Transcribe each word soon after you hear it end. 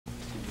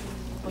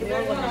If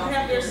everyone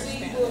have their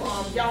seat,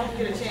 y'all will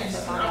get a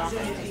chance, an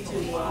opportunity to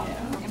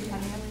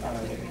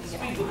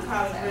speak with the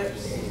college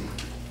reps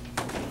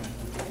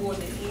toward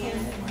the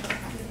end.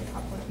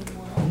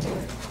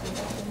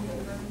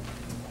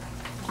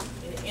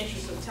 In the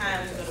interest of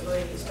time, we're going to go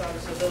ahead and get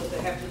started. So those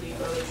that have to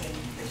leave early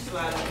can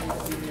slide on.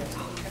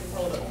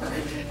 Hold up.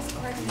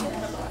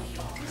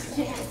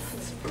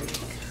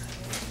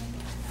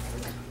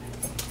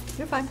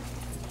 You're fine.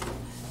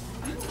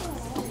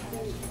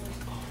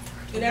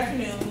 Good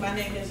afternoon. My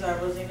name is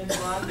Rosina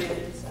Devon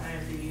Bivens. I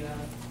am the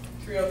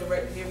Trio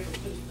Director here for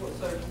Student Support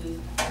Services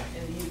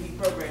in the UB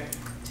program.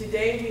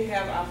 Today we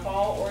have our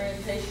fall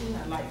orientation.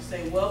 I'd like to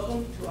say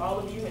welcome to all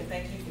of you and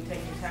thank you for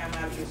taking time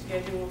out of your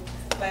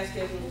class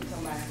schedule to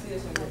come by and see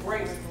us on your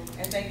breaks.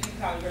 And thank you,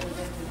 college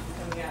representatives, for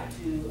coming out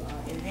to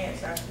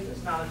enhance our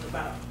students' knowledge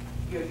about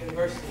your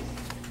universities.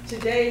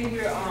 Today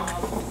we're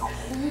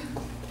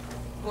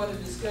going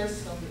to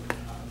discuss some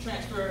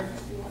transfer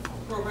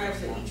programs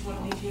that each one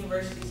of these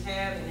universities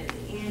have, and at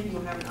the end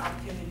you'll have an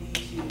opportunity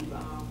to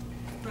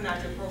print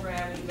out your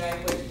program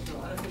evaluations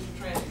or unofficial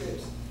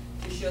transcripts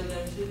to show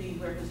them to the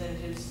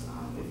representatives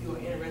if you are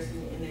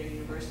interested in their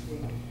university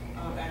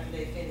after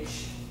they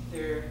finish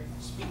their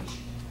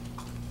speech.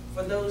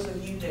 For those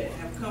of you that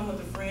have come with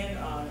a friend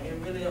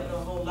and really don't know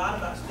a whole lot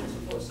about student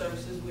support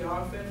services, we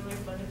are a federally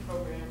funded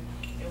program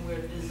and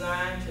we're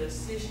designed to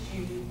assist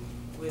you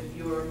with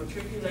your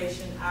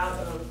matriculation out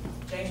of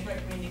James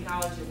Franklin Community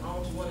College and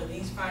on to one of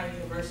these fine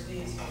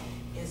universities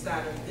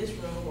inside of this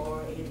room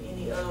or in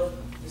any of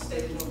the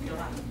state of North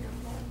Carolina.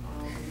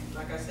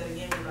 Like I said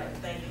again, we'd like to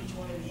thank each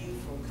one of you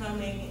for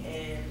coming,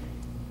 and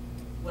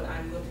what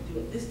I'm going to do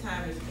at this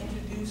time is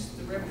introduce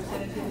the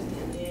representatives,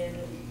 and then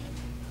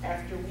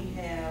after we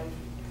have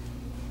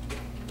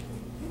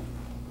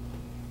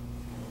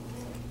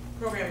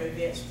program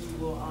events, we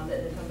will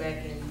let them come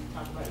back and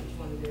talk about each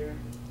one of their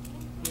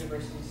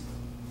universities.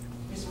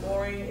 Ms.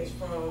 Mooring is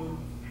from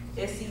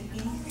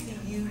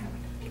ECU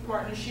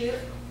Partnership.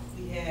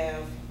 We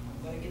have,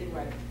 I'm going to get it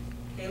right,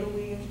 Kayla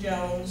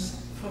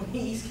Williams-Jones from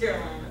East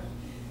Carolina.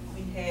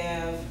 We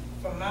have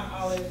from Mount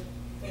Olive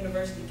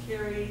University,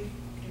 Carrie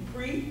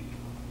Dupree.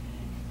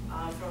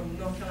 From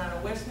North Carolina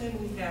Wesleyan,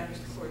 we have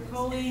Mr. Corey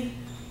Coley.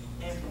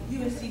 And from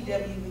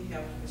UNCW, we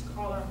have Ms.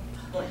 Carla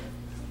Blank.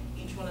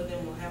 Each one of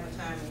them will have a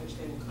time in which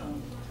they will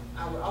come.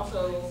 I would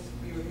also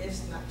be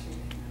remiss not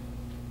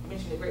to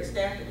mention the great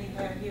staff that we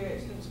have here at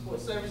Student Support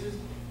Services.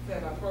 We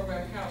have our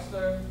program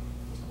counselor,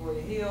 Ms.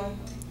 Gloria Hill,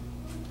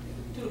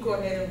 tutor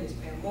coordinator, Ms.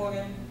 Pam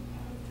Morgan,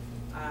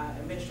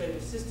 administrative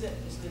assistant,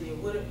 Ms. Lydia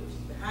Woodard, which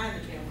is behind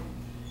the camera,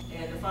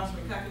 and the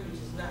foster recovery, which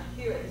is not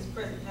here at this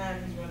present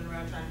time. He's running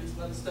around trying to do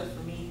some other stuff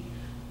for me,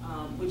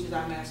 which is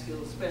our math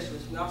skills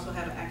specialist. We also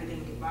have an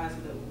academic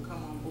advisor that will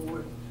come on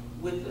board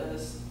with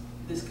us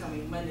this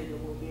coming Monday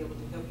that will be able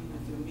to help you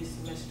with your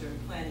mid-semester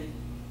planning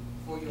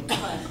for your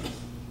classes.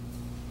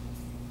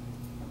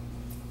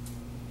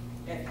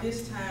 At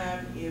this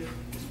time, if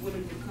Ms.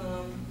 Woodard could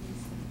come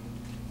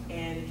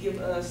and give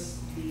us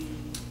the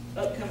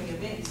upcoming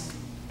events,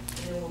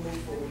 and then we'll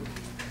move forward.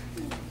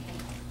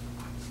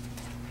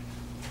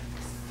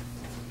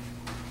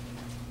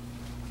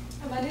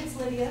 My name's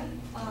Lydia.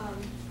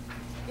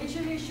 Each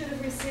of you should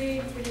have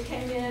received, when you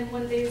came in,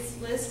 one of these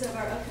lists of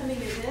our upcoming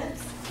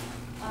events.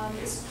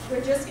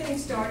 We're just getting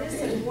started,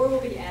 so more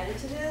will be added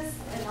to this,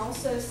 and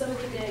also some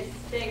of the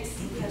dates,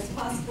 it's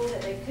possible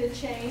that they could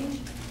change.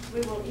 We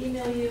will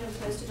email you and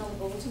post it on the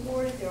bulletin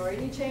board if there are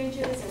any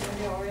changes and when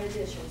there are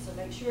additions. So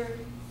make sure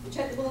you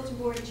check the bulletin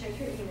board and check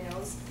your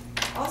emails.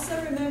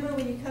 Also remember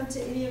when you come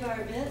to any of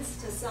our events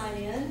to sign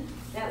in.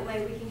 That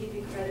way we can give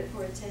you credit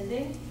for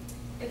attending.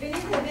 If any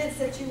of the events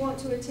that you want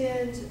to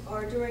attend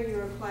are during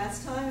your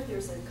class time, if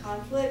there's a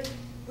conflict,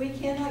 we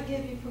cannot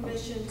give you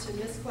permission to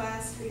miss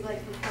class, be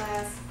late for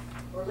class,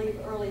 or leave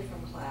early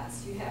from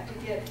class. You have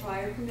to get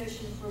prior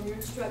permission from your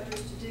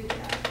instructors to do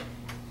that.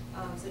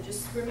 So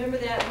just remember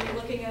that when you're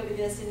looking over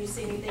this and you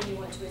see anything you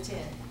want to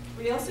attend.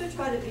 We also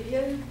try to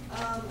video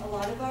a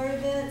lot of our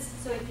events,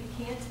 so if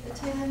you can't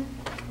attend,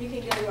 you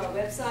can go to our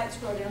website,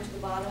 scroll down to the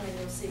bottom, and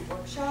you'll see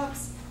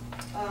workshops.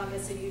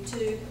 It's a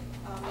YouTube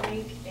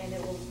link, and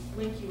it will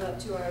link you up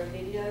to our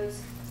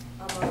videos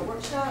of our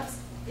workshops.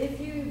 If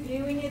you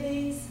view any of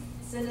these,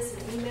 send us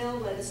an email,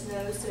 let us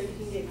know so you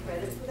can get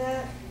credit for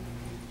that.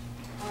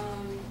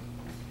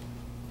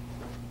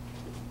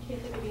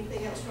 Can't think of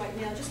anything else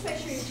right now. Just make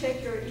sure you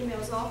check your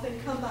emails often.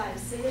 Come by and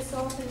see us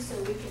often so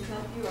we can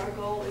help you. Our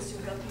goal is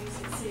to help you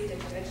succeed in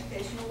your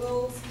educational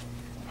goals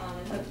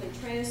and hopefully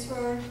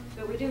transfer.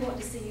 But we do want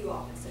to see you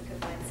often, so come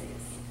by and see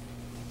us.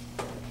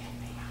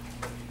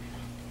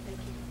 Thank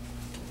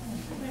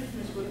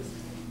you.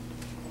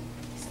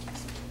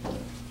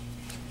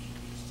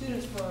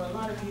 Students, for a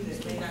lot of you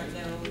that may not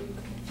know,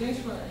 James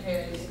Franklin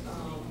has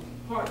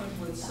partnered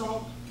with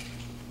SALT.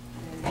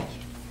 And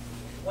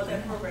what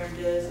that program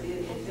does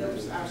is it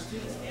helps our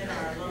students and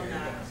our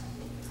alumni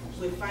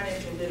with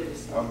financial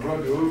literacy. I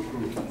brought the old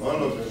crew,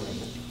 all of them.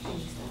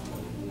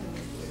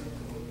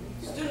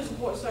 Student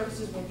support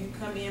services, when you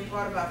come in,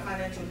 part of our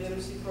financial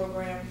literacy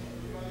program,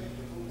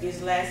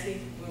 is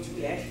Lassie, which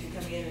we ask you to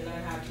come in and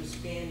learn how to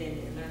spend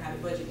and learn how to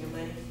budget your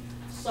money.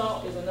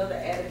 SALT is another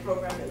added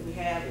program that we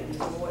have. It is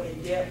more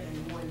in-depth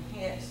and more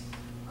enhanced.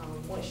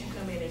 Once you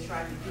come in and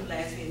try to do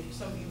Lassie, if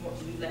some of you want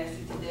to do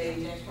Lassie today,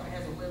 James Point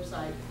has a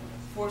website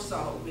for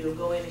SALT. We'll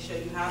go in and show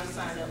you how to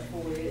sign up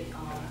for it,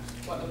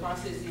 what the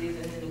process is,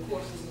 and then the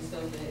courses and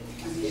stuff that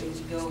you'll be able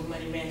to go,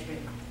 money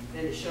management,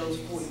 that it shows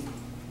for you.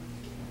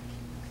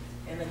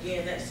 And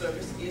again, that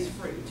service is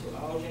free to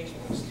all James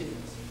Point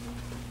students.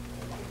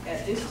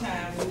 At this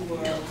time, we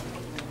will,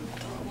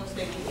 once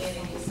they get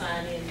in and get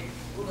signed in,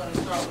 we're going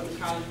to start with the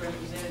college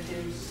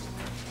representatives,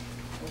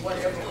 in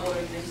whatever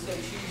order they so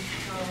choose to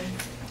come,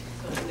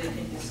 so that they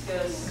can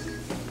discuss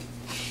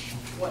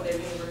what their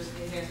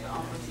university has to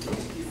offer to each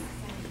student.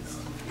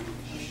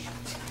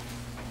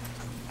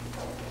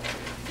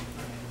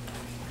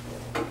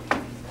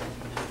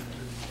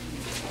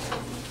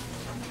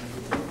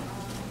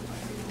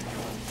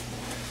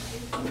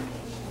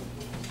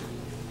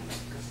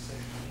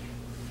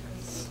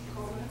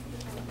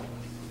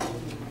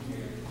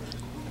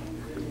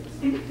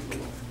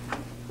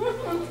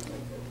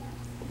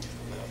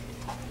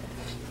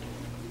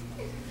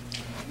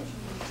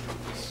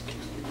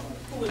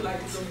 Who would like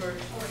to go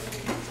first?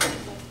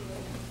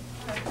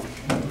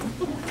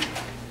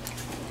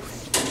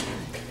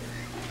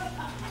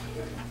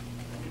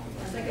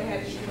 I think I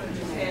had you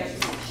just pass.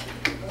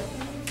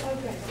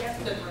 Okay, yep.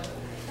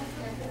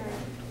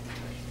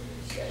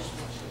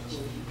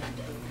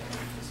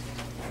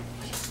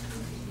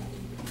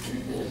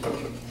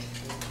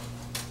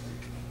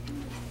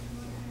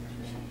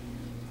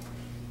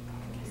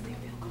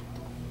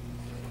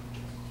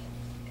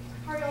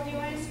 How are y'all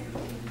doing?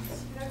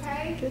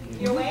 Okay?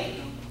 You awake?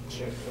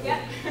 Sure.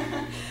 Yep.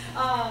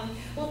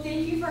 Well,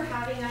 thank you for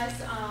having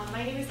us.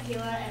 My name is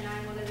Kayla, and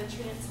I'm one of the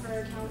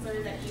transfer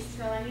counselors at East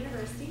Carolina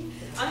University.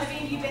 Have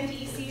any of you been to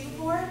ECU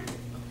before?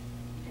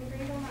 In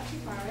Greenville, not too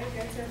far away.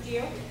 Good, so a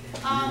few.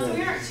 So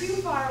we aren't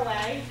too far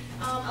away.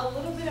 A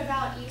little bit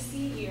about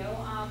ECU.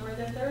 We're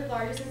the third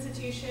largest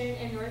institution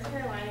in North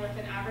Carolina with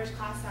an average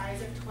class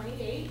size of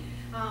 28.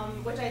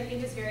 Which I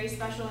think is very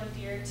special and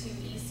dear to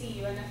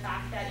ECU, and the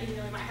fact that even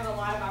though we might have a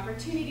lot of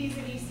opportunities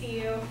at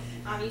ECU,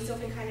 you still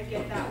can kind of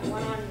get that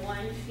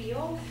one-on-one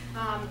feel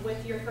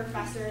with your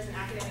professors and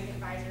academic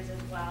advisors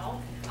as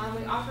well.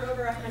 We offer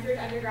over 100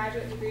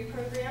 undergraduate degree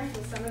programs,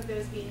 with some of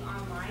those being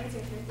online, so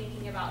if you're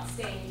thinking about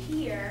staying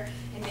here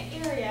in the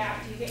area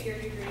after you get your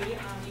degree,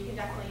 you can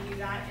definitely do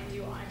that and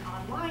do an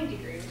online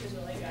degree, which is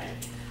really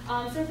good.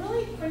 So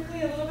really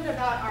quickly, a little bit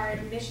about our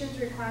admissions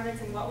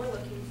requirements and what we're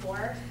looking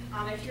for.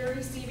 If you're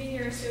receiving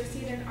your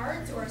associate in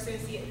arts or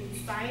associate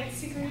in science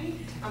degree,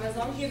 as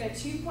long as you have a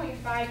 2.5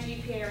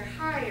 GPA or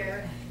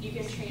higher, you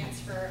can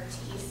transfer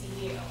to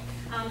ECU.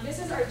 This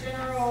is our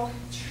general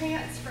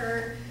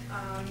transfer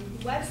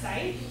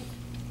website.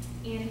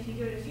 And if you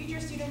go to future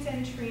students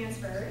and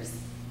transfers,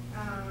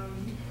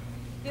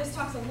 this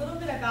talks a little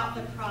bit about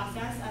the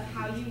process of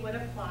how you would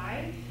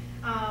apply.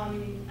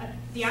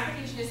 The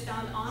application is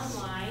found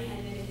online,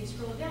 and then if you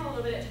scroll down a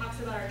little bit, it talks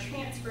about our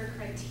transfer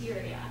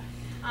criteria.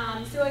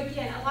 So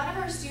again, a lot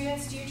of our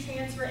students do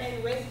transfer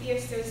in with the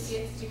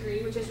associate's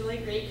degree, which is really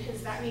great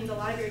because that means a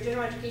lot of your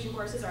general education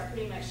courses are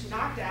pretty much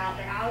knocked out,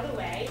 they're out of the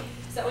way.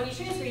 So when you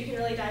transfer, you can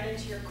really dive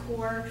into your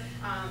core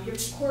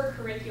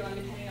curriculum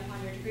depending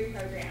upon your degree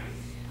program.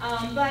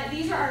 But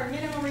these are our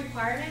minimum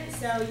requirements,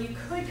 so you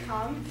could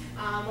come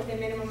with a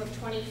minimum of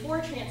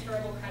 24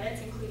 transferable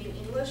credits, including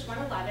English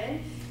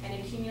 111 and a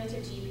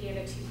cumulative GPA of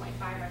a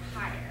 2.5 or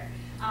higher.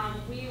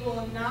 We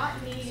will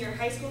not need your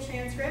high school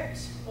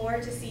transcript or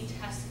to see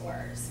test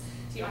scores,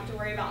 so you don't have to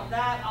worry about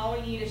that. All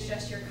we need is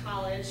just your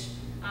college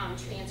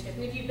transcript.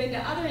 And if you've been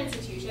to other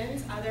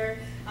institutions,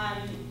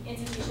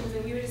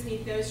 then we would just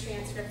need those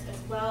transcripts as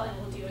well, and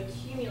we'll do a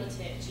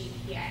cumulative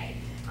GPA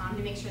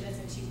to make sure that's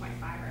a 2.5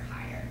 or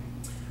higher.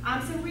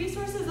 Some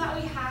resources that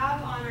we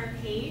have on our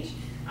page,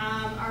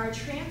 our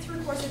transfer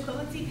course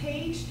equivalency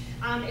page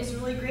is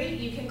really great.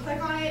 You can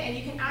click on it and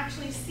you can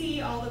actually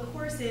see all the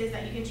courses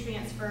that you can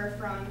transfer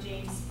from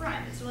James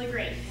Front. It's really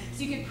great.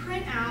 So you can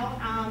print out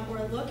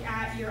or look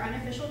at your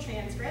unofficial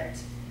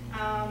transcript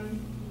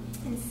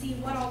and see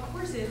what all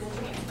courses will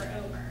transfer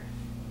over.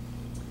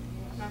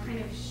 And I'll kind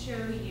of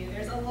show you.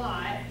 There's a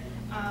lot.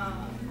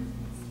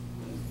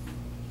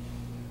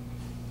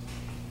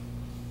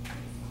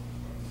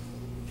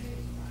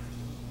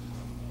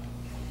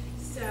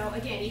 So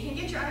again, you can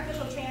get your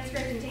unofficial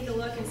transcript and take a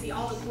look and see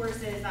all the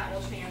courses that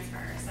will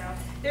transfer. So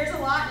there's a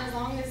lot, and as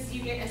long as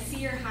you get a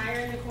C or higher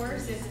in the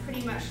course, it's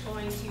pretty much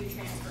going to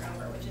transfer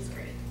over, which is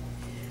great.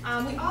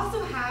 We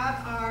also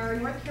have our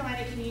North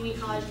Carolina Community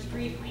College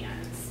degree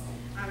plans.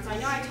 So I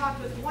know I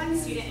talked with one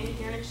student in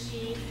here, and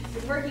she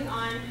is working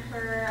on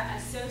her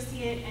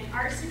associate in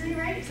arts degree,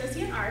 right?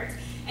 Associate in arts.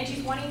 And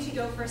she's wanting to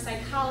go for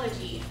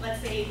psychology,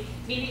 let's say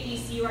maybe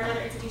ECU or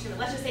another institution, but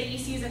let's just say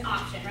ECU is an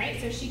option, right?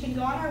 So she can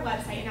go on our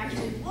website and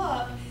actually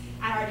look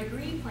at our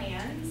degree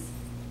plans.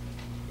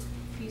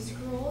 If you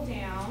scroll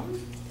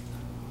down,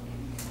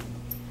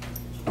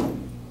 you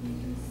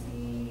can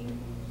see,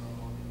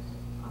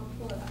 I'll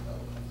pull it up real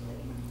quick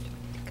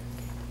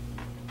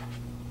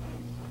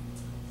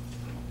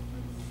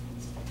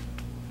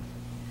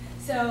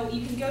So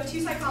you can go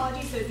to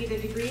psychology, so it'd be the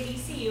degree in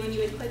ECU, and you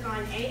would click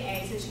on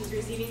AA since she's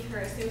receiving her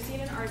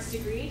associate in arts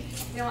degree,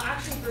 and it will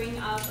actually bring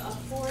up a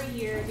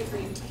 4-year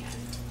degree plan.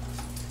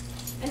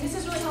 And this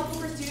is really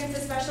helpful for students,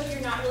 especially if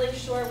you're not really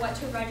sure what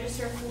to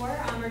register for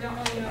or don't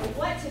really know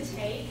what to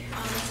take,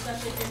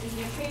 especially if you're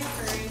thinking of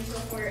transferring to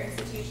a four-year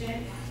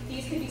institution.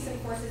 These could be some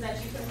courses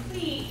that you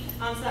complete,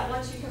 so that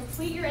once you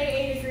complete your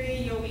AA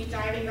degree, you'll be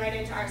diving right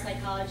into our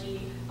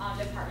psychology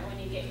department when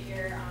you get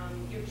your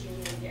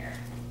junior year.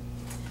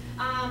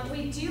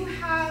 We do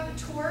have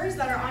tours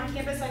that are on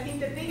campus, so I think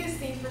the biggest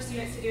thing for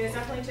students to do is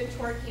definitely to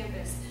tour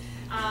campus.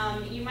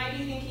 You might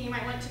be thinking you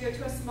might want to go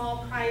to a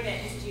small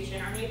private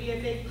institution or maybe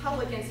a big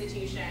public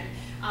institution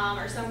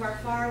or somewhere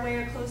far away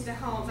or close to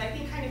home. So I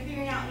think kind of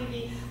figuring out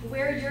maybe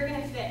where you're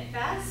going to fit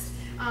best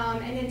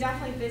and then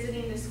definitely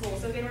visiting the school.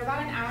 So again, we're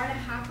about an hour and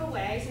a half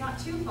away, so not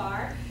too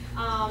far.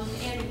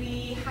 And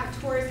we have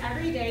tours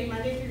every day,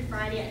 Monday through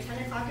Friday at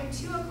 10 o'clock and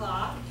 2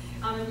 o'clock.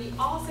 And we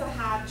also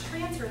have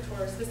transfer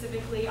tours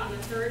specifically on the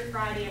third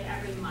Friday of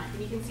every month.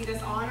 And you can see this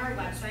on our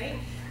website.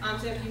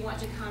 So if you want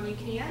to come, you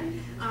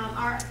can.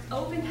 Our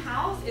open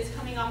house is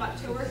coming up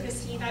October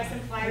 15th. I have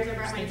some flyers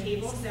over at my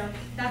table. So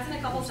that's in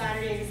a couple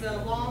Saturdays. It's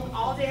a long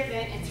all-day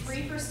event. It's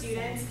free for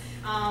students.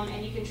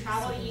 And you can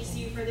travel to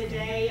ECU for the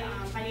day.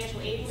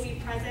 Financial aid will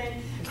be present.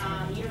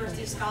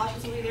 University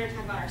scholarships will be there to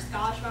talk about our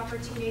scholarship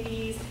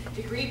opportunities.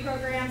 Degree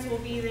programs will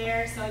be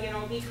there. So again,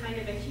 it'll be kind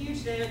of a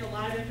huge day with a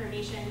lot of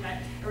information, but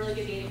a really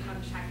good day to come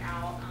check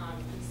out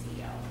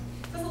ECU.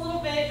 That's a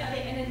little bit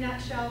in a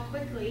nutshell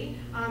quickly.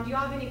 Do you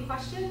all have any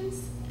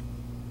questions?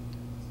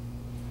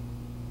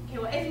 Okay,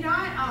 well if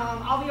not,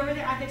 I'll be over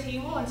there at the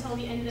table until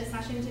the end of the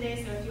session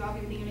today, so if you all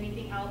can think of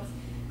anything else,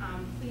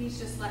 please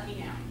just let me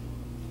know.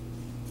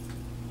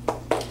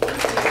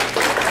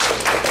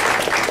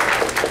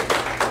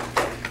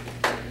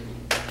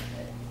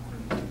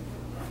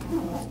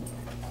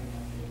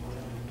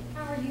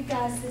 How are you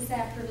guys this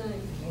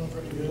afternoon?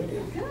 Pretty good.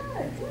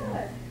 Good,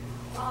 good.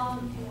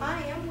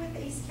 I am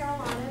with East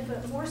Carolina,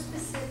 but more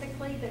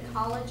specifically the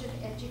College of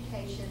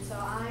Education. So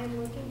I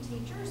am looking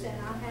teachers, and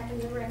I happen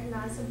to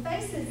recognize some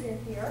faces in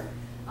here.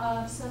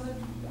 Some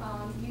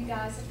of you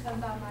guys have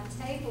come by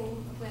my table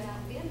when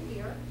I've been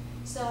here.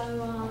 So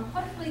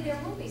hopefully there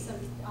will be some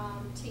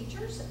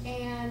teachers,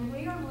 and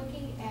we are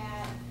looking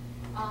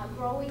at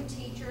growing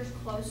teachers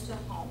close to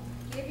home,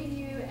 giving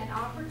you an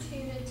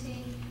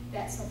opportunity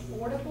that's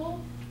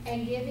affordable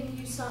and giving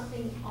you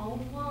something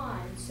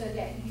online so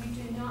that you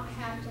do not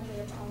have to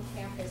live on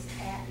campus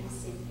at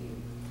ECU.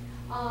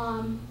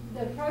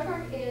 The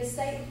program is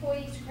State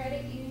Employees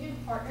Credit Union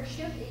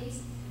Partnership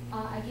East,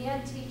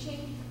 again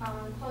teaching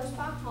close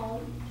by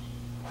home,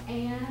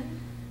 and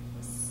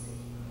let's see.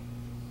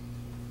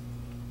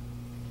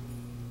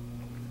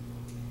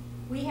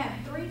 We have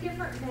 3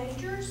 different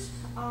majors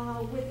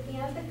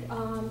within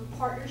the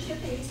Partnership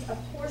East. Of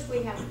course,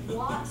 we have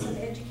lots of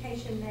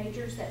education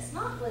majors that's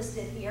not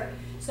listed here,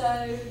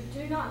 so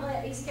do not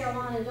let East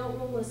Carolina don't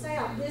rule us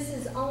out. This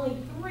is only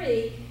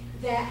 3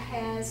 that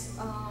has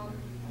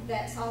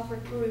that's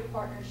offered through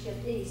Partnership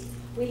East.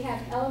 We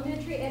have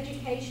elementary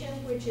education,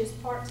 which is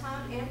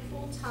part-time and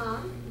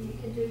full-time. You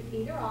can do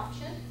either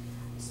option.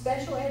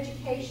 Special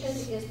education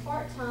is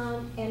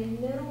part-time, and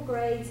middle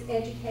grades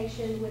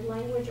education with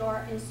language,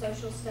 art, and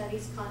social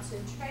studies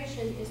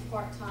concentration is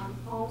part-time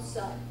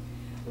also.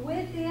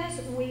 With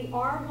this, we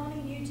are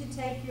wanting you to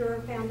take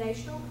your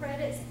foundational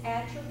credits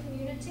at your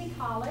community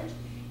college,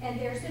 and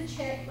there's a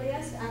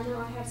checklist. I know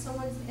I have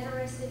someone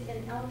interested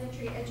in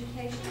elementary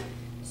education,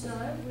 so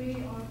we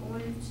are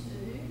going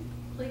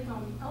to click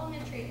on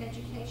elementary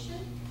education.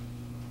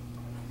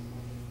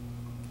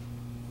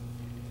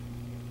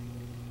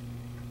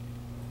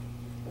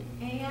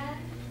 And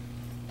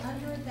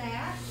under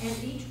that,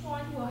 and each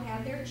one will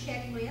have their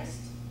checklist.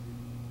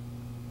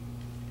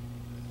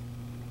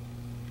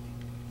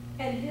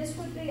 And this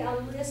would be a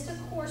list of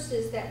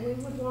courses that we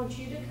would want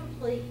you to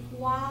complete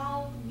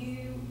while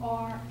you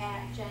are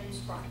at James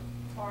Frank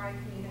or a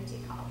community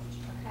college,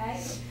 okay?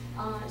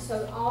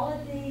 So all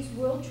of these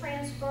will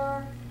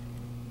transfer.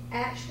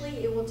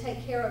 Actually, it will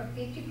take care of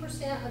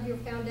 50% of your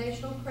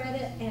foundational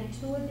credit, and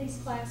 2 of these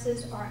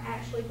classes are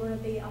actually going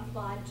to be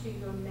applied to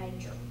your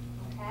major.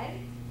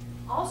 Okay.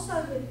 Also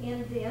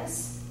within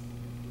this,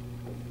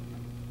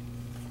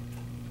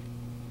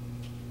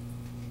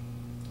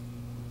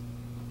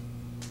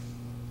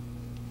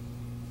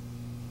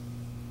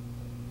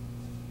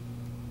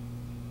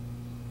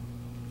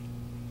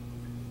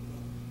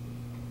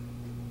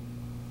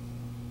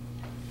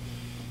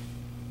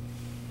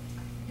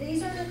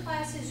 these are the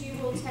classes you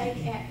will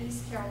take at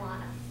East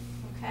Carolina.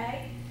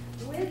 Okay.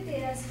 With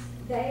this,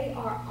 they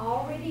are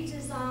already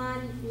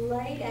designed,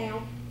 laid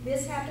out.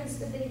 This happens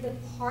to be the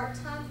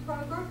part-time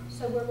program,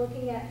 so we're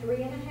looking at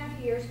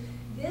 3.5 years.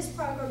 This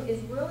program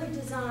is really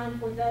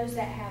designed for those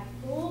that have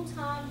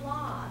full-time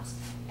lives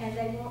and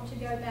they want to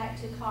go back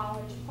to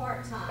college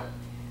part-time.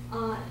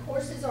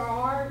 Courses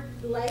are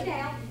laid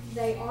out,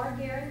 they are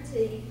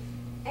guaranteed,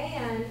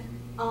 and,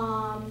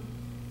 I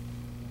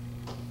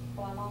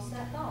lost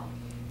that thought.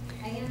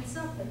 and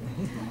something.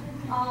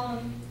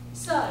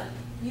 So,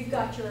 you've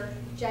got your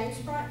James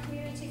Bright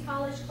Community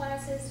College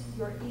classes,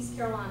 your East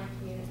Carolina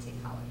Community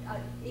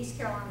College, East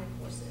Carolina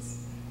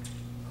courses.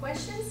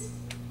 Questions?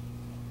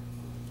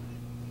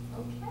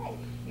 Okay.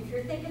 If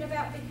you're thinking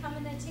about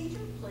becoming a teacher,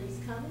 please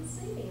come and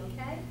see me,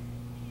 okay?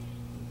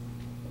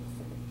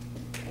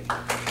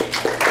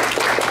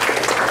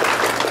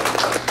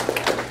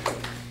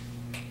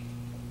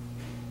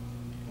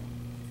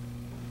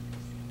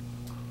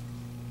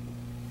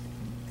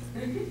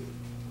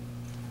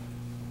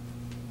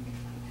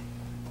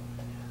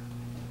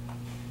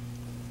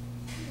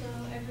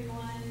 Hello,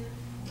 everyone.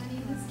 My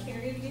name is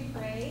Carrie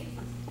Dupre,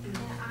 and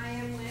I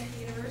am with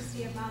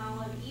University of Mount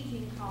Olive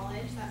Evening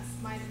College. That's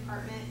my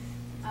department.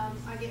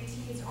 I get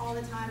teased all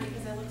the time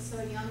because I look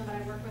so young, but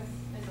I work with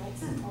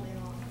adults all day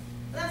long.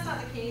 But that's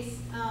not the case.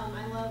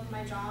 I love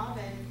my job,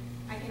 and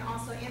I can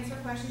also answer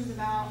questions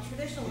about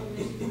traditional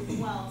admissions as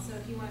well. So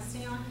if you want to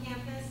stay on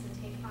campus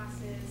and take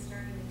classes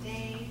during the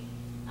day,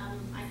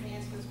 I can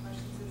answer those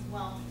questions as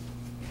well.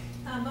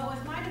 But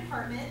with my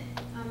department,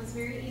 it's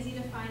very easy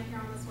to find here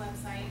on this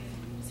website.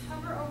 Just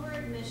hover over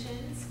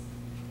admissions,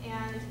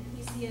 and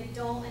you see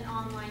adult and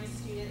online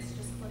students.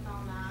 Just click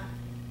on that.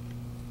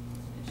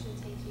 It should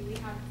take you. We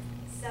have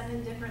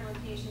 7 different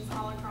locations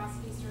all across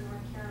Eastern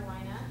North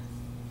Carolina.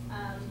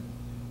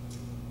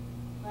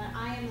 But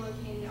I am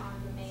located on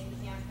the main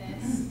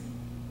campus.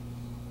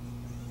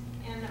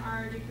 And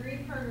our degree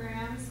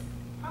programs,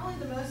 probably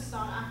the most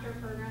sought after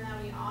program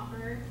that we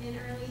offer in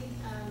early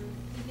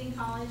evening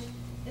college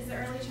is the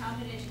Early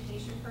Childhood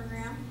Education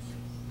program.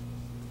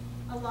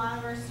 A lot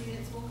of our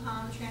students will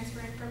come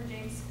transferring from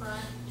James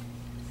Front,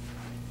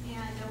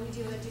 and we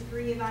do a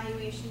degree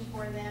evaluation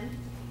for them.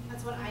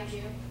 That's what I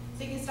do.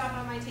 So you can stop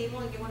on my table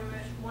and get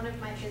one of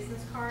my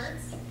business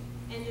cards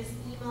and just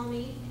email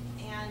me,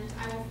 and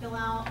I will fill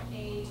out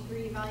a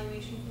degree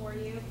evaluation for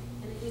you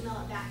and then email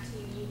it back to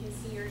you. You can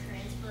see your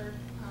transfer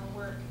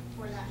work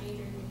for that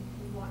major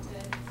you want to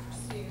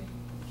pursue.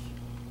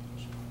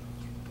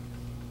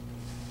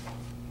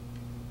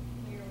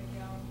 There we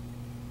go.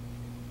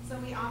 So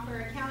we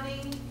offer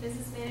accounting,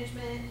 business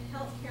management,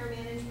 healthcare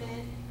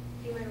management,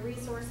 human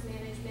resource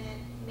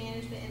management,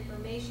 management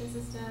information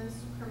systems,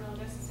 criminal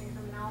justice and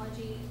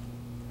criminology,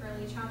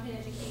 early childhood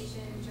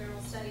education,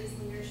 general studies,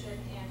 leadership,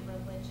 and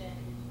religion.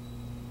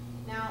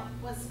 Now,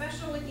 what's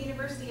special with the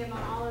University of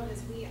Mount Olive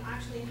is we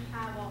actually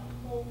have a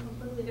whole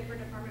completely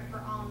different department for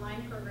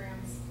online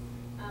programs.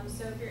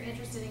 So if you're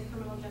interested in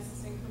criminal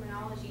justice and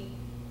criminology,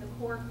 the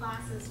core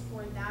classes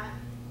for that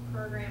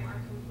program are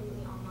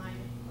completely online,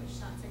 which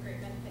that's a great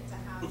benefit to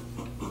have.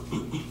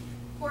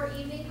 For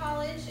evening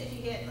college, if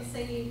you get, let's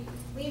say you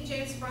leave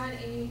James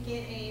Front and you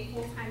get a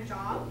full-time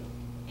job,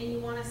 and you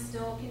want to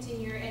still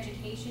continue your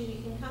education,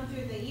 you can come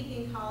through the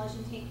evening college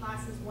and take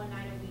classes 1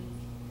 night a week.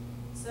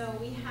 So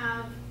we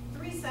have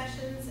 3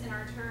 sessions in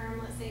our term.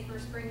 Let's say for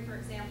spring, for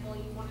example,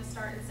 you want to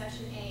start in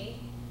session A.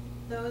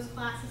 Those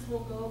classes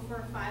will go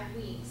for 5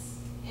 weeks.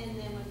 And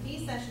then when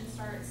B session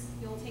starts,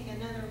 you'll take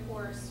another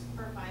course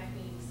for 5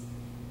 weeks.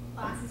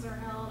 Classes are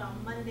held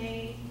on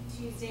Monday,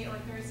 Tuesday, or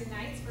Thursday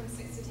nights from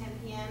 6 to 10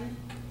 p.m.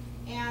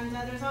 And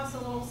there's also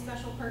little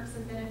special perks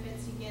and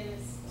benefits you get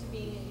as to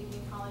being an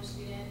evening college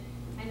student.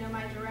 I know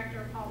my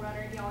director, Paul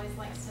Rudder, he always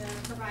likes to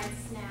provide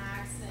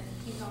snacks, and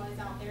he's always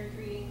out there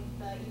greeting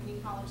the evening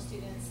college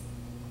students.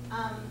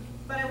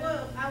 But I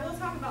will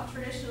talk about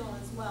traditional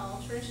as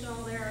well. Traditional,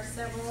 there are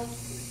several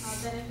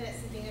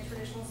benefits of being a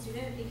traditional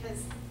student,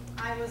 because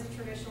I was a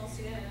traditional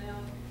student, and I know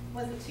it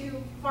wasn't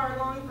too far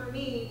along for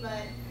me,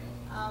 but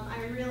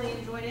I really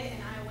enjoyed it,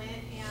 and I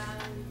went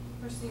and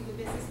pursued the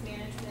business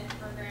management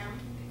program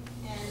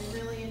and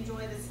really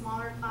enjoyed the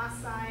smaller class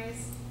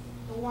size,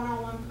 the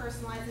one-on-one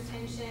personalized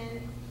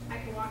attention. I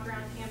could walk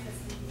around campus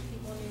and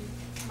people knew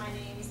my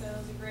name, so it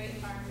was a great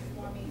environment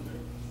for me.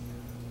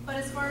 But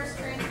as far as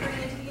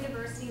transferring into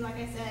university, like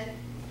I said,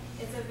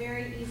 it's a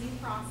very easy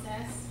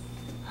process.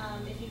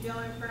 If you go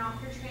and print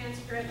off your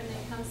transcript and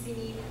then come see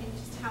me, we can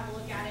just have a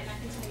look at it, and I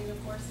can tell you the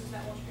courses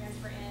that will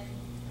transfer in,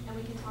 and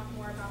we can talk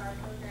more about our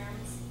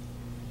programs.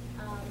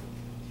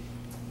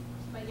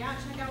 But yeah,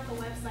 check out the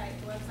website.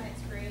 The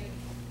website's great,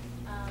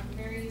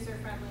 very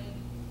user-friendly.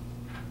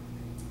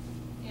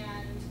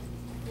 And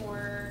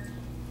for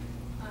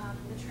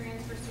the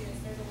transfer students,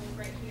 there's a link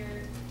right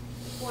here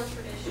for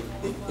traditional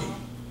as well.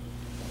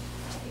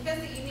 Because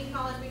the evening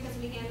college, because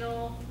we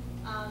handle,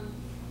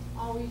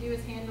 all we do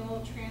is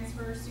handle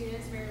transfer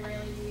students. Very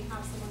rarely do we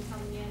have someone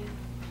coming in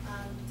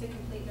to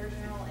complete their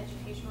general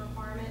education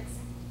requirements.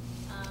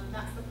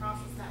 That's the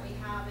process that we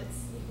have.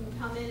 It's, you can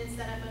come in and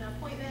set up an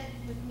appointment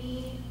with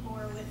me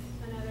or with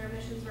another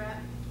admissions rep,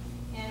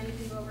 and we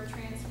can go over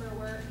transfer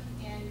work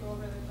and go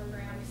over the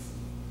programs.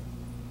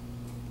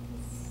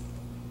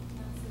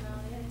 That's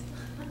about it.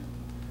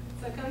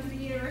 So come to the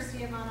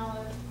University of Mount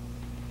Olive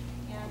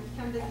and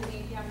come visit me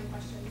if you have any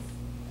questions.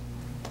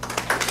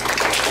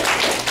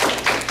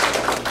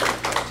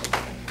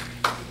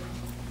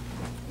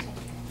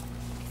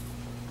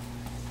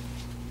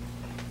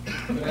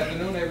 Good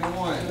afternoon,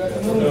 everyone. Good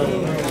afternoon. How you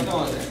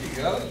doing? There you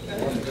go.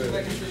 Just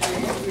making sure you're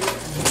here.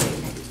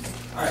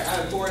 All right,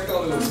 I'm Corey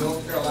Cody with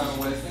North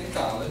Carolina Wesleyan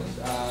College.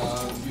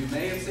 You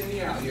may have seen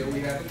me out here. We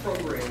have a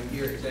program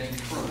here at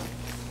James Front,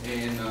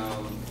 and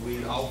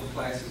we offer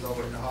classes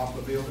over at the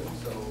Hoffa building.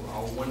 So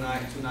our 1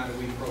 night, 2 night a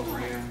week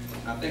program.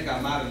 I think I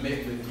might have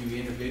met with you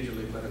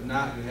individually, but if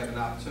not, you have an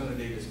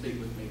opportunity to speak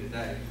with me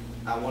today.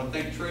 I want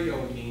to thank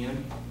Trio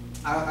again.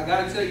 I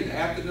got to tell you, the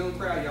afternoon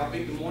crowd, y'all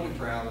beat the morning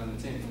crowd in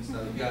attendance,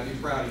 so you got to be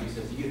proud of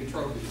yourself. You get the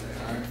trophy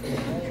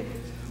today,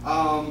 all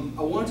right?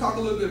 I want to talk a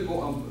little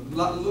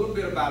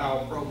bit about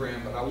our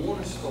program, but I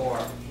want to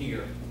start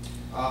here.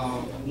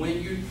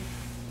 When you're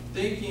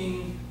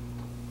thinking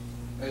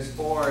as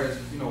far as,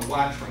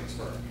 why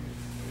transfer?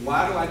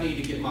 Why do I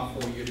need to get my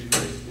 4-year degree?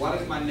 What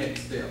is my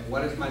next step?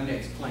 What is my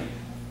next plan?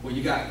 Well,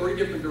 you got 3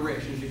 different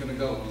directions you're going to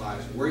go in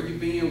life. Where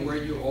you've been, where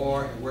you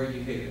are, and where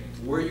you're headed.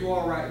 Where you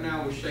are right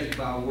now is shaped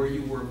by where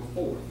you were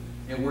before.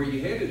 And where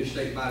you're headed is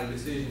shaped by the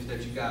decisions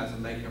that you guys are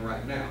making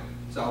right now.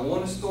 So I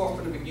want to start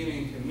from the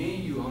beginning and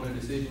commend you on the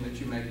decision that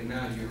you're making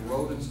now. You're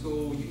enrolled in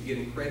school, you're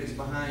getting credits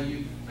behind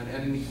you and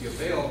underneath your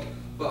belt.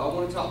 But I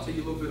want to talk to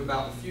you a little bit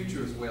about the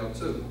future as well,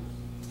 too.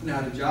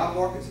 Now, the job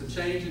markets are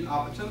changing,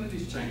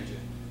 opportunities changing.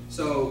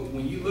 So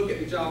when you look at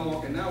the job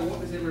market now, what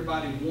does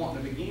everybody want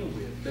to begin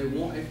with? They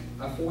want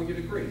a 4-year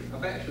degree, a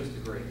bachelor's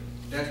degree.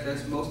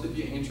 That's most of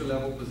your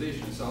entry-level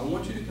positions. So I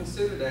want you to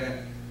consider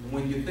that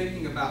when you're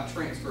thinking about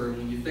transfer,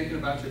 when you're thinking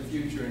about your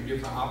future and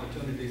different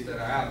opportunities that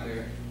are out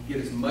there, get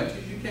as much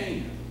as you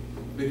can.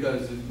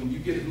 Because when you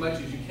get as much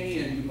as you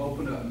can, you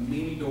open up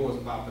many doors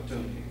of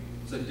opportunity.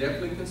 So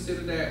definitely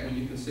consider that when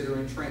you're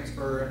considering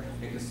transfer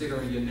and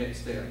considering your next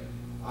step.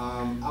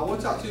 I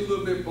want to talk to you a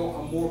little bit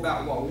more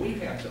about what we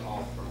have to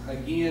offer.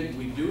 Again,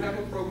 we do have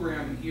a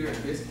program here at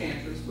this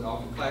campus. We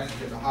offer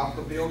classes at the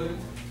Hoffa building,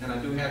 and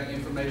I do have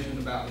information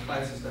about the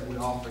classes that we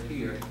offer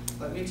here.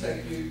 Let me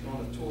take you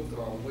on a tour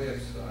through our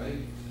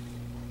website.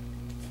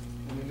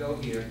 Let me go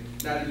here.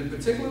 Now, the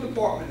particular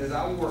department that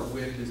I work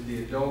with is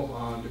the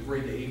adult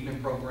degree to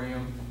evening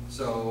program.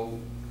 So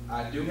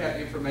I do have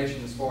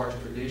information as far as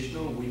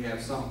traditional. We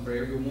have something for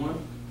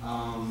everyone.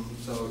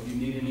 So if you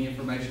need any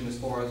information as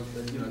far as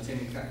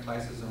attending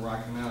classes and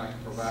Rocky Mount, I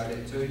can provide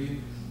that to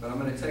you. But I'm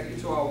going to take you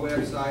to our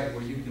website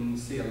where you can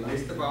see a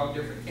list of our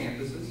different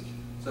campuses.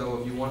 So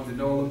if you want to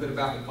know a little bit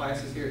about the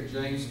classes here at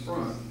James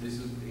Front,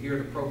 here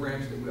are the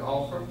programs that we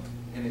offer,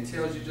 and it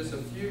tells you just a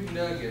few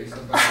nuggets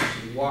about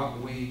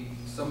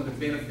some of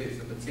the benefits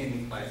of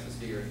attending classes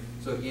here.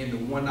 So again, the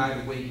 1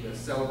 night a week, the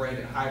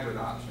accelerated hybrid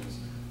options.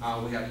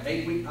 We have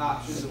 8-week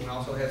options, and we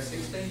also have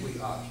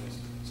 16-week options.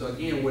 So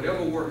again,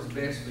 whatever works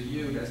best for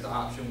you, that's the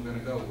option we're going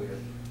to go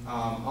with.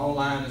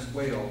 Online as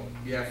well,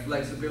 you have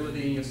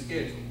flexibility in your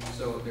schedule.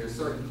 So if there's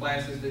certain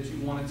classes that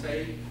you want to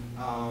take,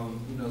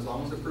 as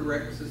long as the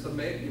prerequisites are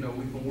met, we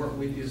can work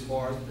with you as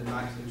far as the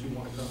nights that you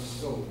want to come to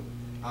school.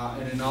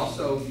 And then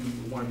also, if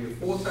you want to be a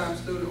full-time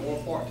student or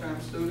a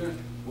part-time student,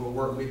 we'll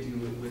work with you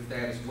with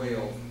that as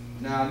well.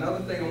 Now,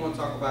 another thing I want to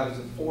talk about is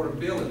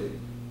affordability.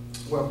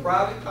 We're a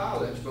private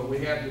college, but we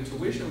have the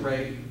tuition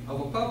rate of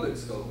a public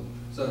school.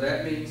 So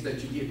that means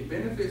that you get the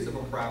benefits of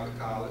a private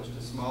college,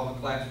 the smaller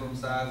classroom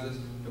sizes,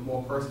 the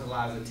more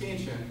personalized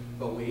attention,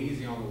 but we're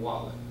easy on the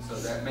wallet. So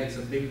that makes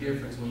a big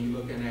difference when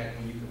you're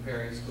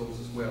comparing schools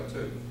as well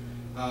too.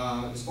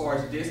 As far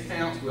as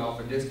discounts, we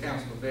offer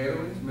discounts for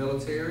veterans,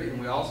 military,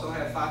 and we also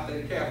have Phi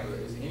Theta Kappa.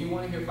 Is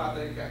anyone here Phi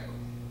Theta Kappa?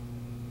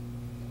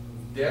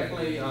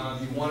 Definitely,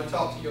 if you want to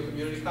talk to your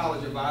community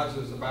college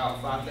advisors about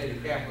Phi Theta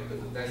Kappa,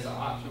 because if that's an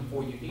option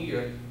for you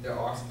here, there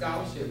are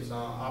scholarships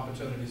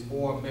opportunities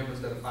for members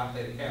that are Phi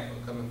Theta Kappa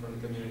coming from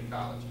the community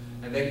college.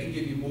 And they can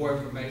give you more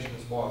information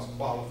as far as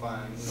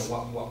qualifying,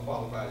 what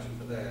qualifies you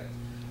for that.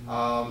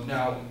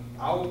 Now,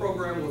 our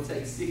program will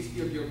take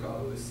 60 of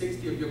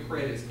your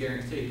credits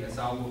guaranteed. That's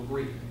our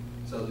agreement.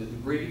 So the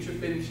degree that you're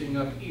finishing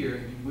up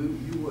here,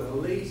 you will at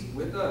least,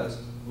 with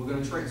us, we're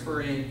going to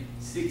transfer in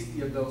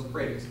 60 of those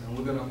credits, and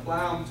we're going to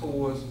apply them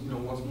towards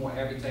what's more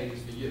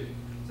advantageous for you.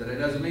 So that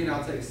doesn't mean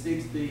I'll take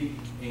 60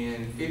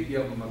 and 50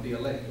 of them will be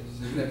electives.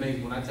 That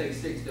means when I take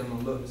 60, I'm going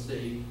to look to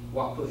see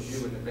what puts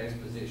you in the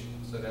best position.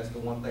 So that's the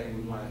one thing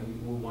we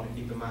want to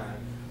keep in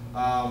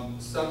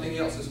mind. Something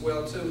else as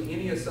well too,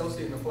 any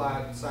associate and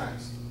applied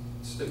science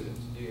students,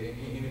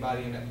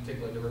 anybody in that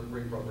particular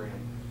degree program,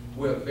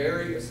 we're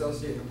very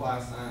associate and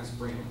applied science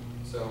friendly.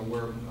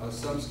 So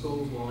some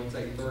schools will only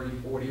take 30,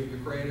 40 of your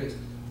credits.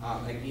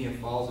 Again,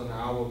 falls under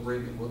our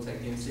agreement. We'll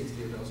take in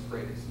 60 of those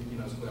credits,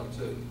 as well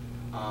too.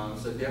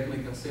 So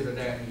definitely consider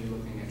that when you're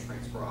looking at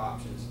transfer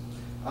options.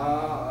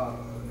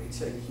 Let me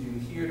take you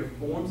here to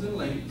forms and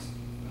links.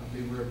 I'll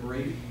be real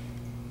brief.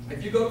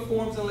 If you go to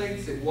forms and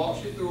links, it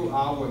walks you through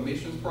our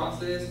admissions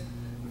process.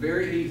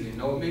 Very easy.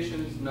 No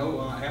admissions,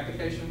 no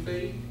application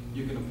fee.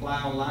 You can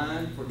apply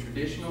online for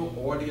traditional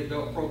or the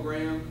adult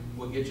program.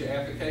 We'll get your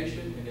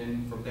application, and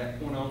then from that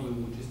point on, we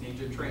will just need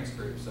your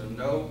transcript. So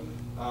no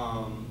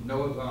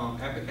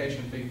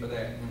application fee for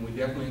that, and we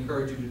definitely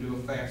encourage you to do a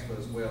FAFSA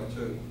as well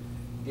too.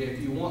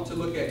 If you want to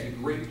look at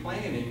degree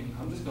planning,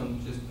 I'm just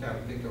going to kind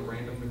of pick a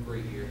random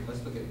degree here.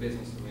 Let's look at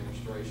business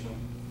administration.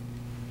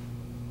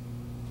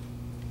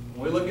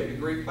 When we look at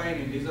degree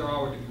planning, these are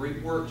our degree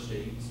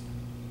worksheets.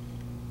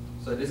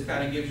 So this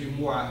kind of gives you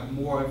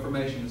more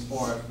information as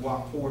far as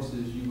what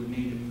courses you would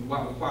need,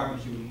 what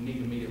requirements you would need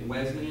to meet at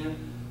Wesleyan.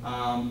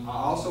 I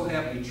also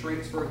have a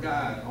transfer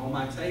guide on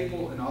my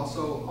table and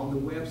also on the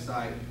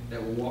website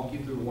that will walk you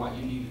through what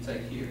you need to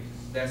take here.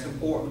 That's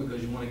important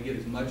because you want to get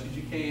as much as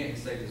you can and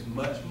save as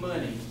much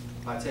money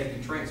by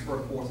taking transfer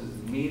courses,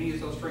 as many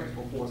of those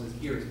transfer courses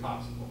here as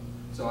possible.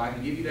 So I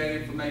can give you that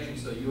information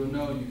so you'll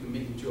know you can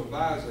meet with your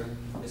advisor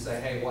and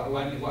say, hey, what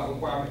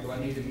requirement do I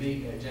need to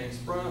meet at James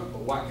Front, or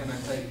what can I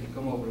take to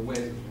come over to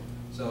Wesleyan?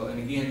 So, and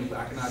again,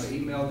 I can either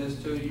email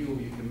this to you, or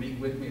you can meet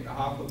with me at the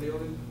Hoffa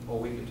building, or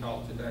we can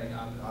talk today,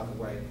 either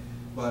way.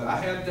 But I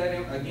have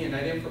that, again,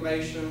 that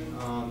information,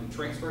 the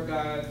transfer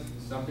guide,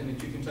 something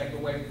that you can take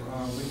away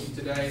with you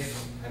today.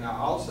 And I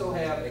also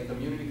have a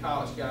community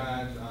college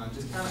guide,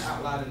 just kind of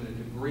outlining the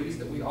degrees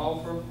that we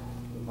offer,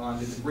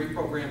 the degree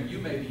program you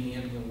may be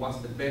in, and what's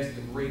the best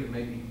degree to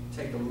maybe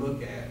take a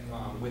look at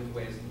with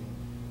Wesleyan.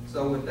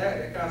 So with that,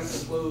 that kind of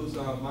concludes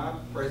my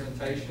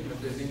presentation.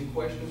 If there's any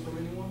questions from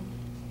anyone?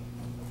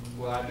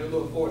 Well, I do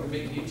look forward to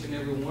meeting each and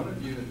every one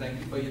of you, and thank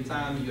you for your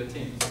time and your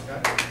attendance. Good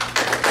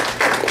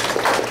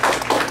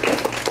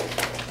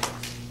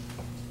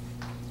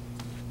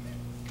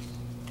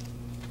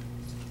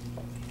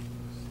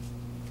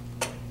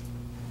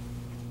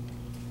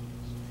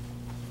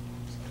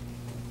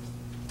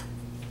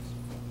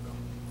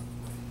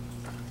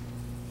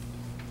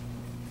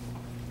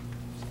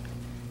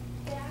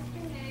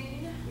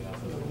afternoon.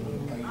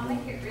 I'll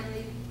make it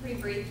really pretty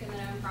brief, and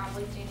then I'm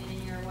probably standing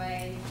in your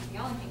way.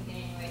 Y'all are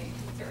thinking anyway,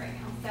 to right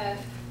now. So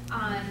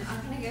I'm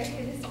going to go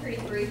through this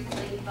pretty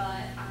briefly,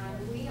 but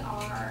we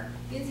are,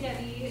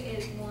 UNCW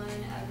is one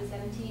of the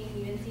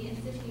 17 UNC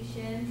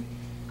institutions,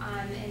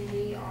 and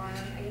we are,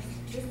 I guess,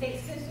 the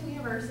state's coastal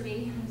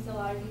university. So a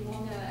lot of you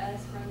will know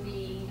us from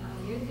being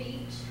near the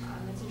beach.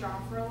 It's a draw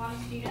for a lot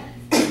of students.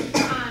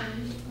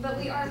 But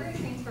we are very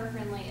transfer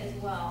friendly as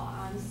well.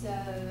 So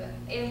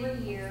every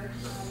year,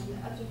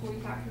 up to 45%,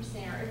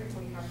 or over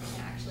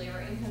 45% actually,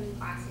 our incoming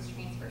class is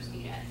transfer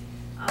students.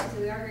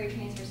 So we are very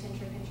transfer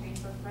centric and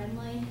transfer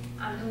friendly.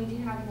 And we do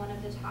have one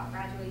of the top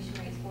graduation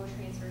rates for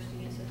transfer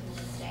students within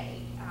the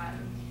state.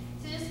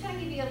 So just kind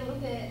of give you a little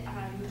bit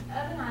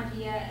of an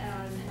idea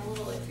and a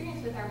little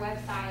experience with our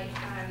website.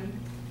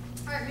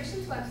 Our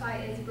admissions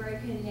website is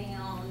broken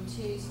down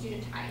to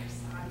student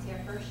types. So our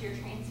first year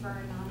transfer,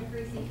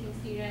 non-degree seeking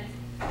students.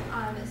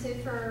 So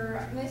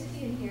for most of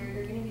you in here,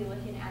 you're going to be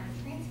looking at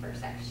the transfer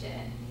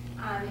section.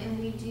 And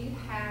we do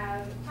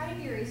have quite a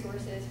few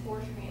resources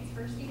for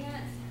transfer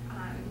students.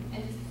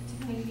 And just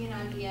to kind of give you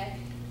an idea,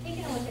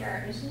 taking a look at our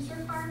admissions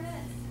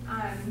requirements,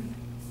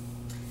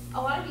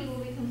 a lot of you will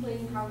be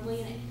completing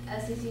probably an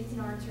Associates in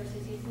Arts or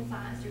Associates in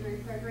Science degree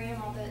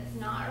program, although it's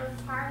not a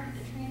requirement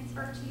to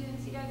transfer to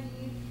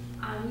UNCW.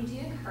 We do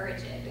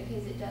encourage it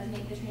because it does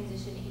make the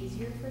transition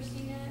easier for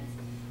students.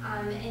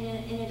 And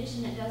in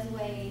addition, it does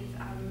waive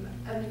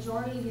a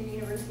majority of your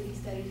university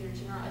studies or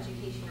general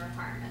education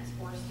requirements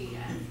for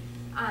students.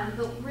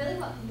 But really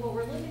what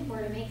we're looking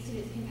for to make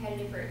students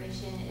competitive for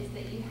admission is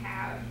that you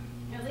have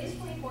at least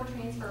 24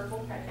 transferable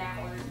credit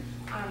hours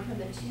from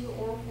the 2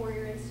 or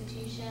 4-year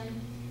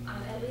institution,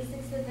 at least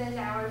 6 of those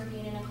hours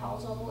being in a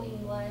college level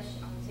English,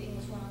 so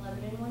English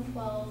 111 and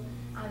 112,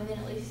 and then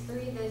at least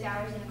 3 of those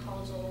hours in a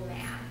college level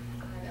math,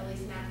 at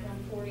least math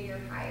 140 or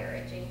higher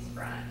at James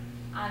Front,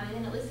 and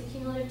then at least a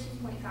cumulative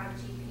 2.5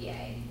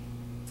 GPA.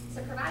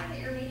 So provided that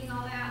you're meeting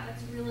all that,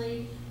 that's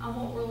really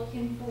what we're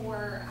looking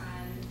for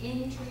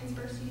in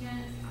transfer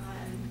students.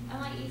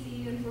 Unlike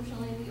ECU,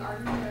 unfortunately, we are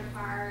going to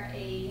require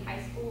a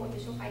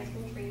official high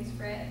school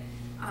transcript,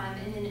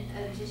 and then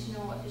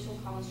additional official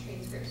college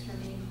transcripts from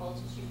any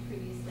colleges you've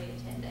previously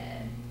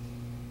attended.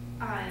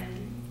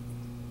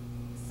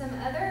 Some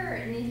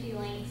other nifty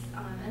links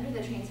under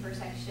the transfer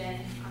section,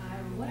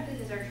 one of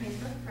these is our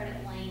transfer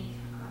credit link,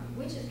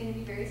 which is going to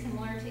be very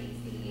similar to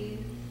ECU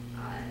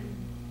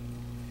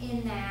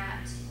in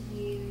that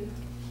you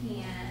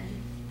can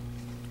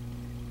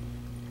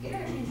get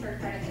our transfer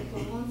credit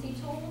equivalency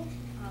tool,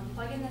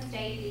 plug in the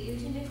state that you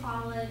attended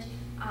college,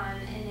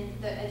 and then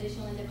the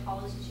additional into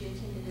college that you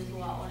attended as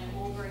well, and it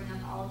will bring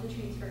up all of the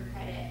transfer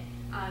credit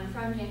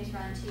from James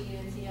Front to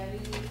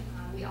UNCW.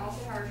 We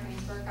also have our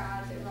transfer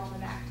guides that are on the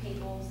back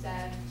table, so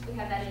we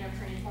have that in a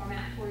printed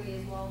format for you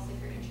as well, so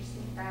if you're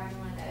interested in grabbing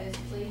one of those,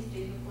 please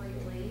do before you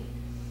leave.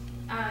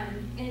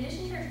 In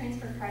addition to our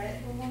transfer credit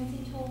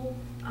equivalency tool,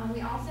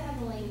 we also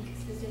have a link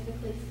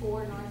specifically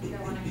for North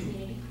Carolina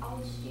community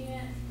college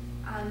students,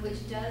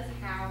 which does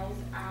house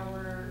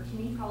our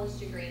community college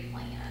degree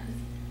plans.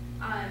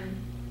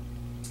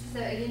 So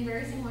again,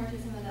 very similar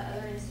to some of the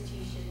other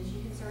institutions,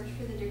 you can search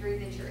for the degree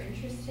that you're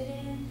interested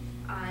in.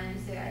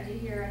 So I do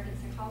here, I think,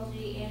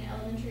 psychology and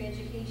elementary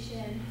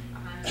education.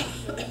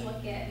 So let's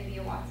look at maybe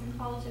a Watson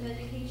College of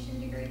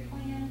Education degree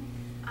plan.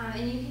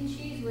 And you can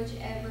choose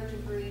whichever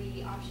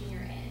degree option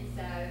you're in.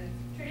 So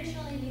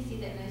traditionally, you see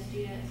that most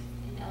students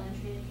in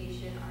elementary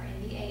education are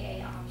in the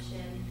AA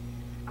option.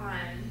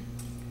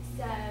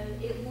 So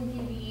it will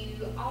give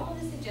you all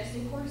of the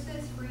suggested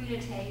courses for you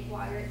to take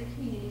while you're at the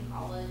community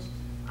college,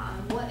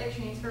 what their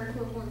transfer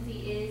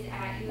equivalency is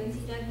at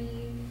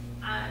UNCW,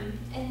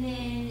 and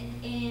then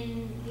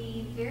in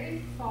the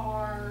very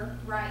far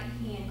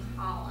right-hand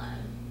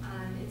column,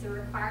 it's a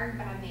required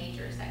by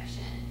major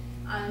section.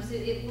 So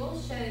it will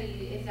show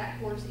you if that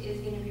course is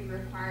going to be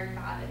required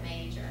by the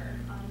major.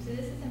 So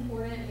this is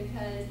important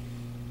because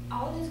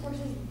all of those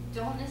courses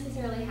don't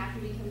necessarily have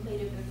to be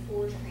completed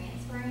before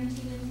transferring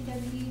to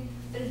UNCW,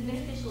 but it's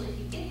beneficial if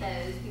you get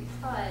those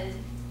because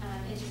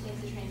it just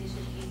makes the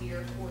transition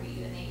easier for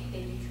you, and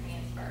they do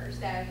transfer.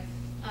 So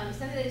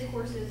some of those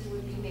courses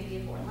would be maybe a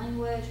foreign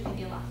language, or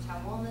maybe a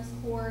lifestyle wellness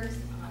course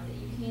that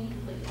you can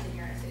complete within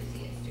your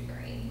associate's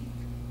degree.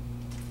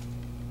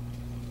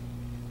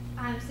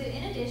 So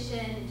in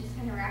addition, just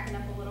kind of wrapping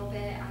up a little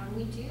bit,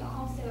 we do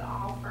also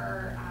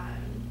offer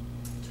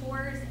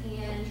tours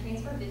and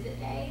transfer visit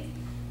days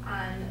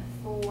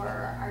for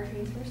our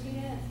transfer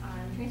students.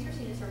 Transfer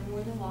students are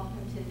more than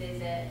welcome to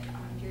visit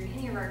during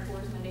any of our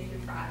tours Monday through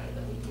Friday,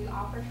 but we do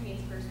offer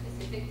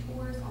transfer-specific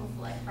tours on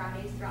select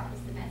Fridays throughout the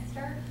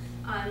semester.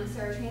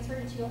 So our transfer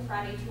to Teal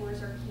Friday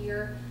tours are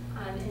here,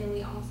 and then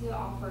we also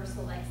offer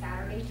select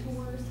Saturday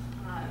tours,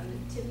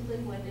 typically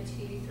 1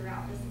 to 2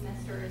 throughout the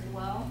semester as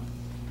well.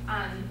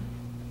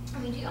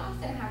 We do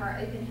also have our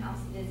open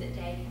house visit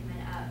day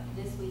coming up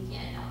this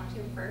weekend on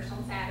October 1st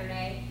on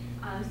Saturday.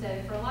 So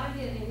for a lot of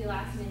you it may be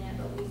last minute,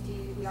 but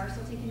we are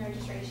still taking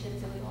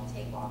registrations, and we won't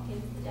take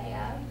walk-ins the day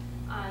of.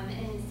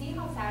 And City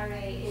Hall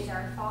Saturday is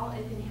our fall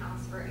open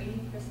house for any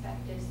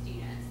prospective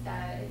students. So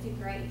it's a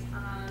great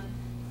time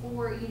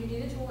for you to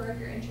do the tour if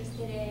you're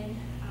interested in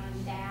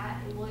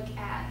that. Look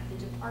at the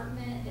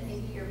department that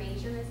maybe your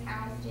major is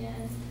housed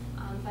in,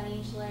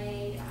 financial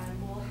aid.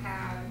 We'll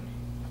have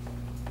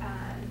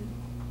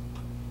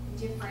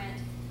different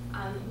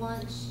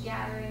lunch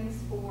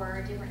gatherings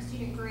for different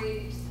student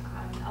groups.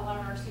 A lot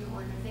of our student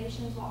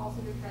organizations will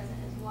also be present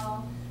as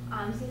well.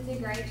 So it's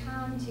a great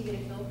time to get a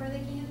feel for the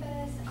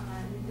campus,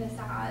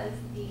 besides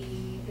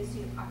the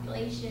student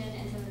population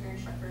and some of your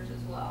instructors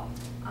as well.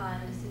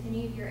 So if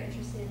any of you are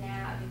interested in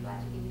that, I'd be glad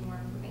to give you more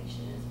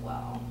information as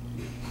well.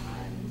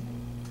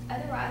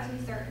 Otherwise, we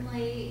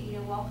certainly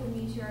welcome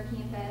you to our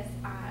campus,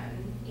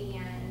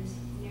 and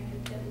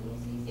hope that we will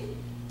see you soon.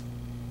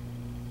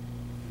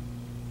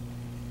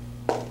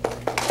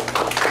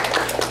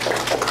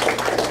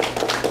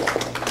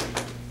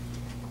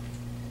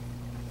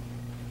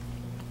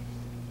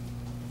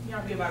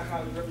 Y'all give our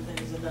college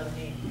representatives another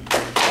hand.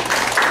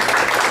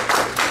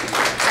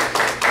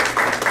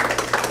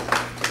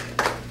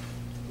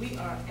 We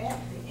are at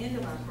the end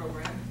of our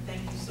program.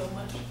 Thank you so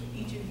much for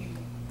each of you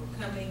for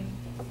coming.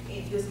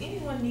 Does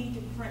anyone need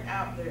to print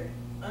out their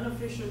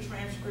unofficial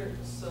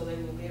transcripts so they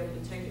will be able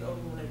to take it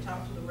over when they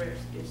talk to the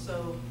reps? If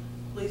so,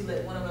 please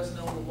let one of us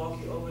know. We'll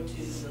walk you over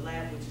to the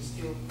lab, which is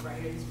still right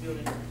here in this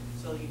building,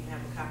 so you can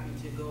have a copy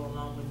to go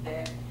along with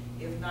that.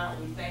 If not,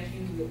 we thank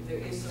you. If there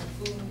is some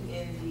food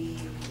in the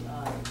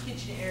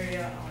kitchen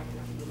area,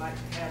 if you would like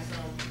to have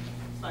some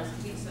slice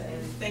of pizza,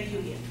 and thank you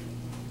again.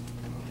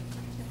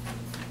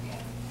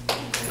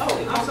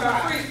 Oh, I'm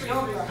sorry, freeze. I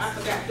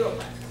forgot your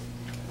price.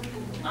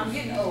 I'm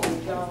getting old,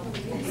 y'all.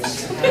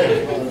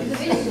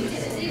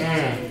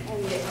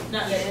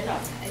 Not yet.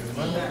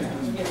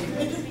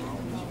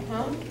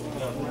 Huh?